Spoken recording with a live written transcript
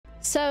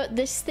So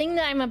this thing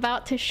that I'm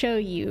about to show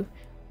you,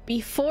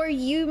 before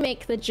you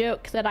make the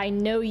joke that I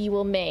know you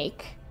will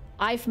make,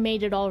 I've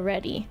made it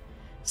already.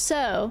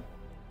 So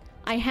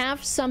I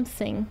have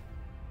something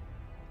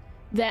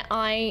that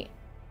I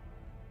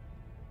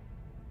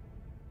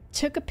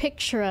took a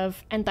picture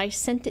of and I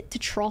sent it to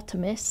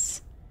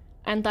Trotimus,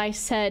 and I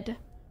said,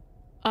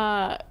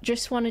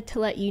 just wanted to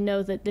let you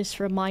know that this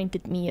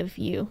reminded me of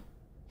you.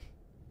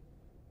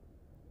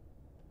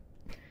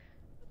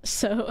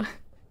 So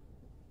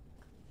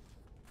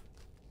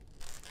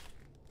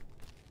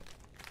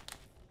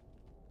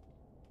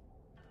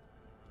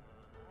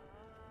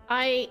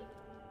I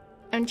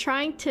am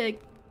trying to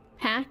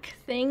pack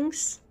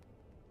things.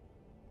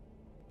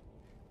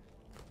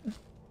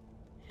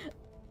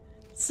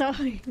 So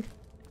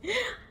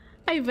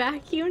I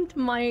vacuumed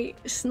my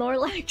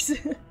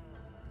Snorlax.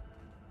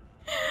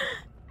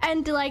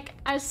 And like,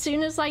 as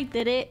soon as I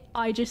did it,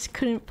 I just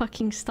couldn't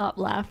fucking stop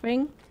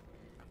laughing.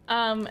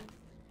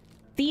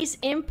 These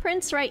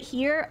imprints right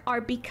here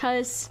are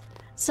because...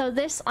 So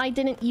this, I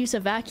didn't use a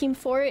vacuum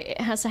for it.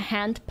 It has a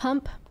hand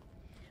pump.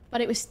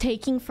 But it was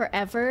taking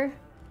forever.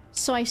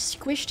 So I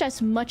squished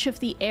as much of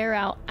the air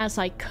out as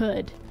I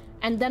could.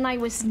 And then I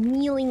was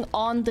kneeling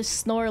on the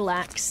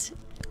Snorlax.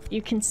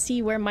 You can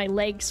see where my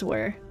legs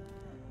were.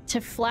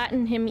 To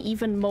flatten him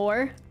even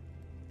more.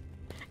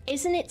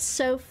 Isn't it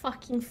so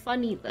fucking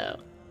funny, though?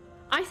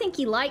 I think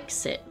he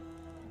likes it.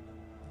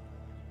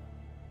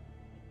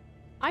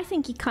 I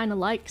think he kind of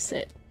likes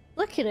it.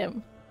 Look at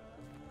him.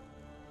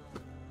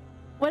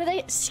 What are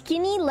they?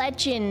 Skinny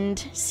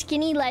Legend.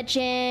 Skinny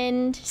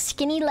Legend.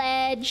 Skinny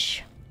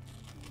Ledge.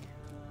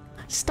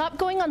 Stop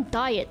going on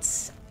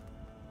diets.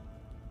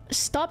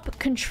 Stop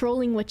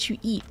controlling what you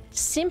eat.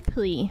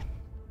 Simply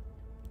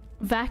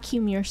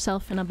vacuum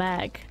yourself in a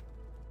bag.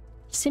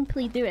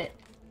 Simply do it.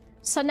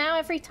 So now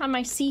every time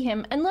I see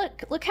him, and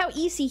look how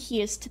easy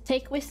he is to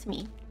take with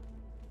me.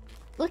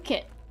 Look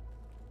it.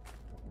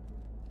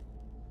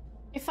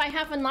 If I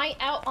have a night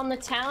out on the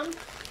town,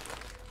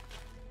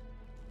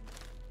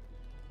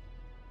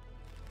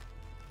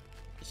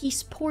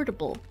 he's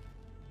portable.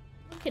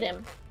 Look at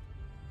him.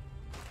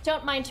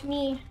 Don't mind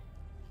me.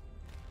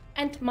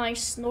 And my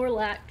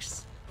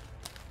Snorlax.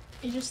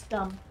 He's just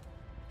dumb.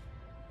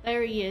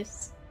 There he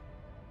is.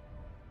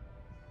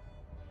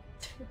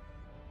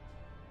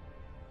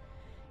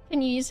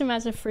 Can you use him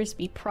as a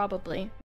frisbee? Probably.